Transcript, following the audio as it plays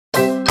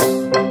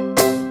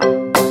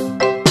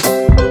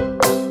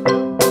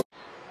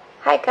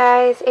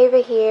guys, Ava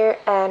here,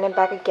 and I'm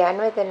back again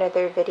with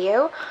another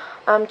video.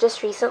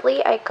 Just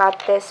recently I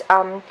got this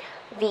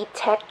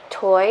Vtech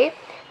toy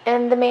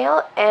in the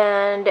mail,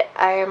 and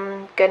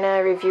I'm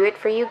gonna review it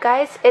for you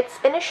guys. It's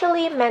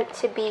initially meant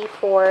to be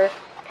for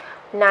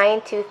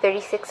 9 to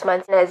 36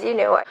 months, and as you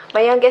know,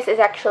 my youngest is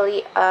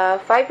actually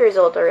 5 years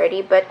old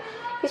already, but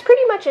he's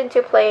pretty much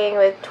into playing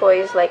with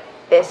toys like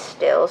this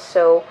still,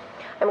 so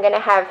I'm gonna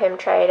have him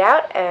try it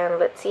out and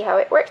let's see how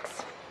it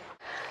works.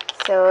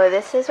 So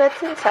this is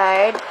what's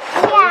inside. We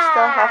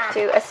still have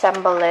to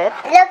assemble it.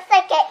 Looks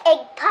like an egg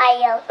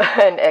pile.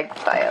 An egg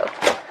pile.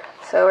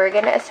 So we're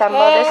gonna assemble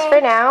this for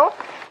now.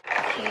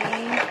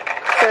 Okay.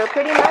 So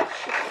pretty much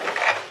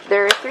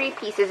there are 3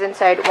 pieces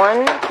inside.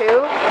 1,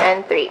 2,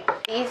 and 3.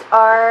 These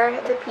are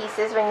the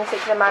pieces when you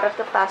take them out of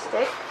the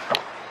plastic.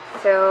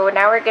 So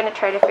now we're gonna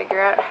try to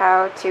figure out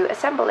how to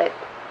assemble it.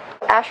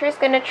 Asher's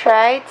gonna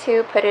try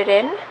to put it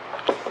in.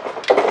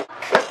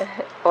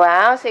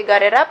 Wow, so you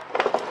got it up.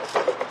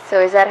 So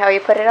is that how you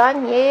put it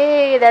on?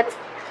 Yay, that's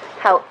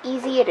how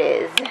easy it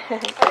is.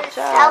 Good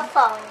job. Cell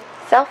phone.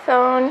 Cell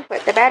phone.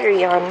 Put the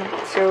battery on.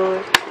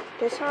 So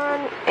this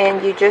on,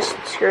 and you just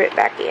screw it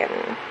back in.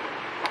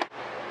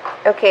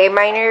 Okay,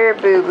 minor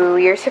boo-boo.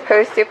 You're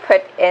supposed to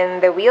put in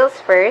the wheels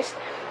first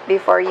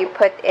before you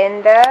put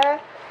in the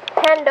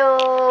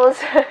handles.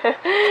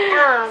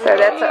 So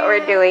that's what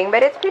we're doing,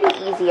 but it's pretty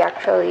easy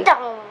actually.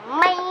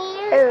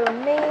 Oh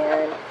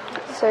man.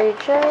 So you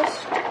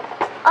just...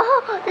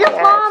 Oh, look,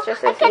 yeah, Mom, it's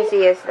just as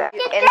easy as that.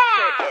 You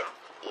insert it.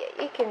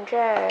 Yeah, you can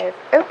drive.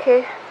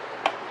 Okay.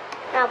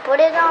 Now put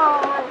it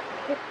on.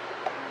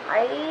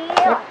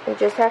 Yep, you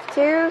just have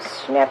to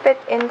snap it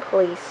in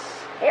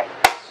place. Yep.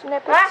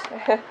 Snap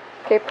it.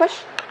 Okay,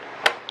 push.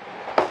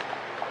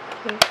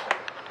 Okay.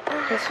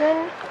 This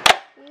one.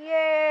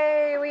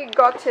 Yay, we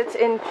got it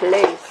in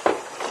place.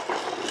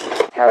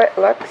 How it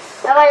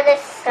looks. How about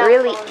this?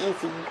 Really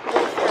easy.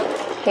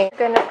 Okay, I'm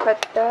gonna put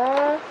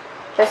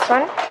this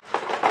one.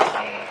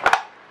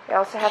 You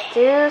also have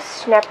to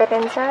snap it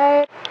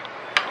inside.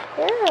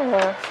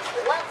 Yeah.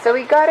 So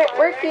we got it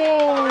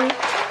working.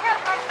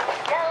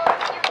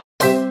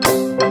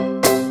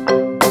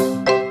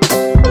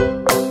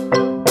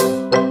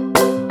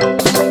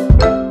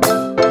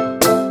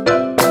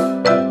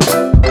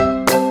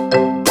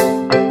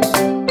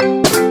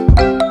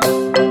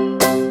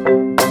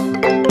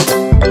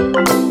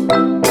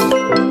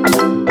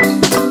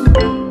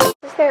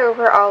 This is the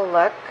overall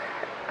look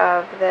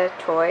of the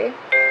toy.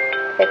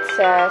 It's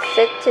a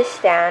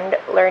Sit-to-Stand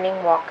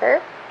Learning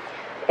Walker.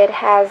 It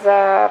has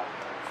a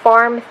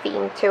farm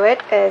theme to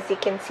it, as you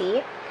can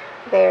see.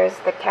 There's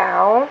the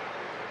cow,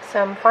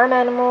 some farm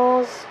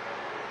animals,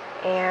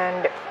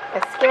 and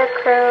a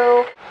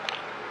scarecrow.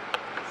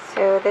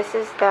 So this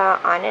is the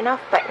on and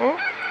off button.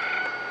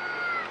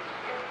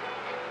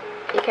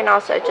 You can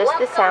also adjust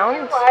the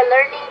sounds. To our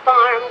learning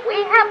farm.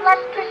 We have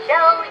lots to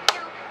show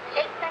you.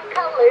 Shapes and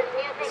colors,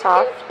 music.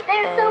 Soft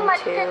There's so and much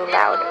too to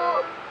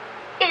loud.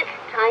 It's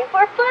time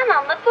for fun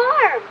on the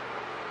farm.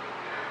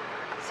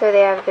 So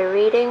they have the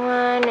reading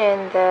one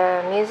and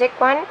the music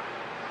one.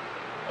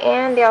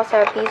 And they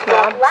also have these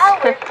knobs.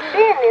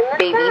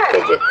 Baby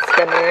fidget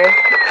spinner.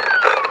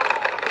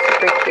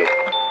 Super cute.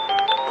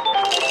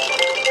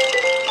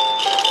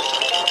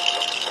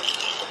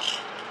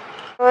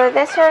 So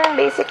this one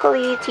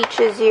basically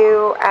teaches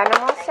you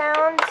animal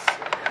sounds.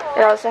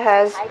 It also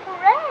has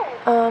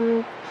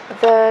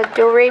the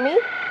do-re-mi.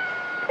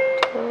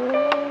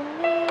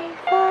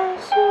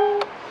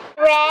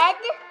 Red,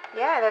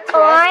 Yeah, that's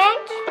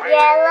orange,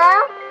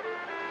 yellow,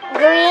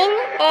 green,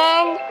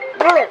 and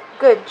blue.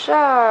 Good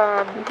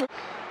job.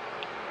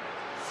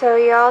 So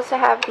you also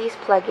have these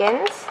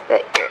plugins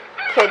that your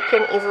kid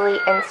can easily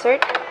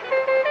insert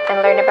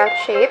and learn about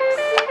shapes.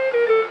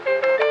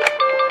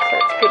 So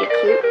it's pretty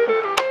cute.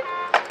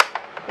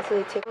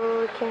 Easily take.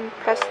 So we can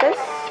press this,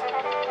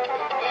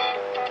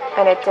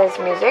 and it does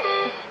music.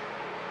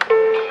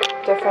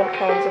 Different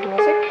kinds of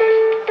music.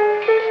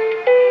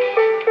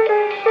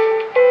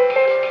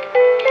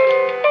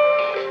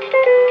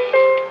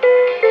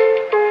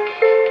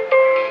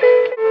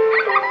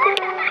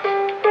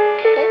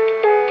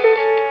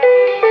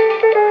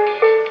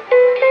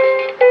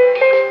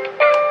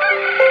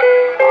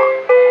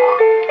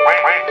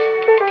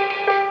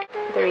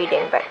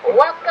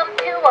 Welcome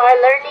to our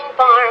learning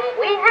farm.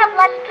 We have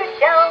lots to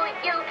show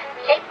you.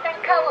 Shapes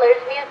and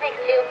colors, music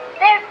too.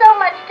 There's so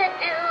much to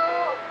do.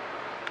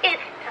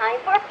 It's time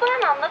for fun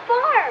on the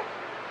farm.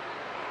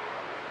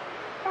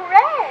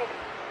 Red,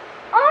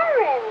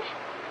 orange,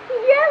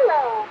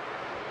 yellow,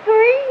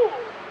 green,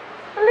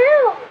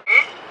 blue.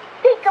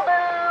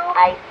 Peekaboo,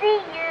 I see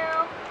you.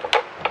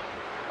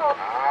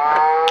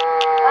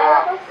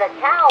 The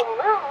cow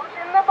moves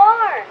in the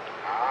barn.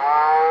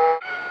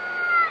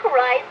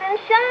 Rise and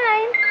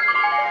shine.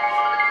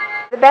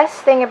 The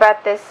best thing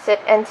about this sit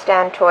and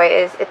stand toy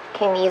is it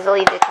can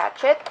easily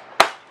detach it,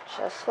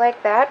 just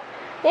like that.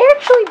 You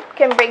actually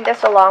can bring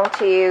this along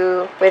with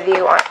you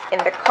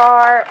in the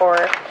car,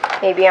 or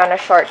maybe on a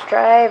short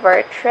drive or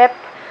a trip,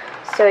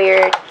 so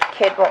your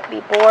kid won't be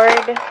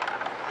bored.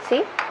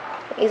 See?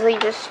 Easily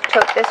just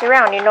tote this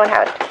around. You don't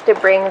have to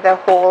bring the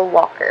whole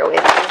walker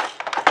with you.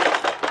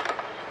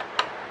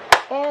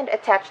 And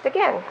attached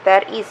again.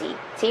 That easy.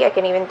 See, I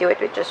can even do it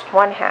with just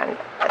one hand.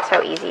 That's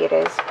how easy it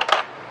is.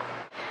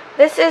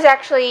 This is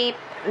actually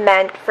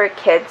meant for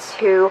kids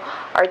who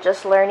are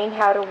just learning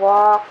how to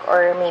walk,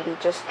 or maybe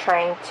just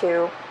trying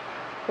to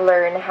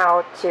learn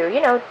how to, you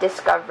know,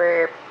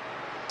 discover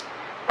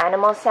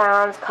animal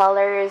sounds,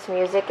 colors,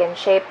 music, and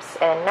shapes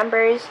and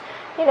numbers.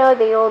 You know,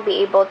 they will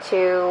be able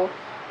to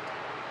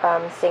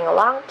sing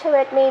along to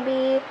it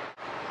maybe.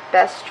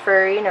 Best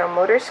for, you know,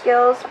 motor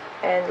skills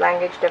and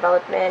language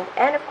development,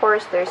 and of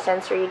course their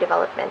sensory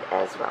development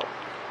as well.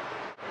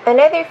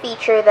 Another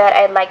feature that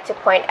I'd like to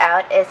point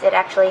out is it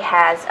actually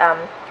has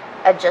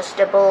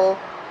adjustable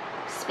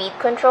speed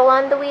control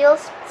on the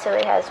wheels. So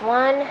it has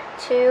 1,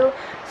 2.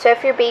 So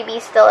if your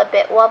baby's still a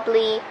bit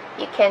wobbly,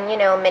 you can, you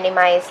know,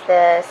 minimize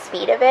the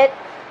speed of it.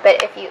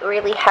 But if you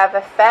really have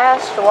a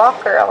fast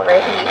walker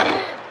already,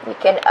 you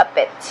can up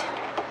it.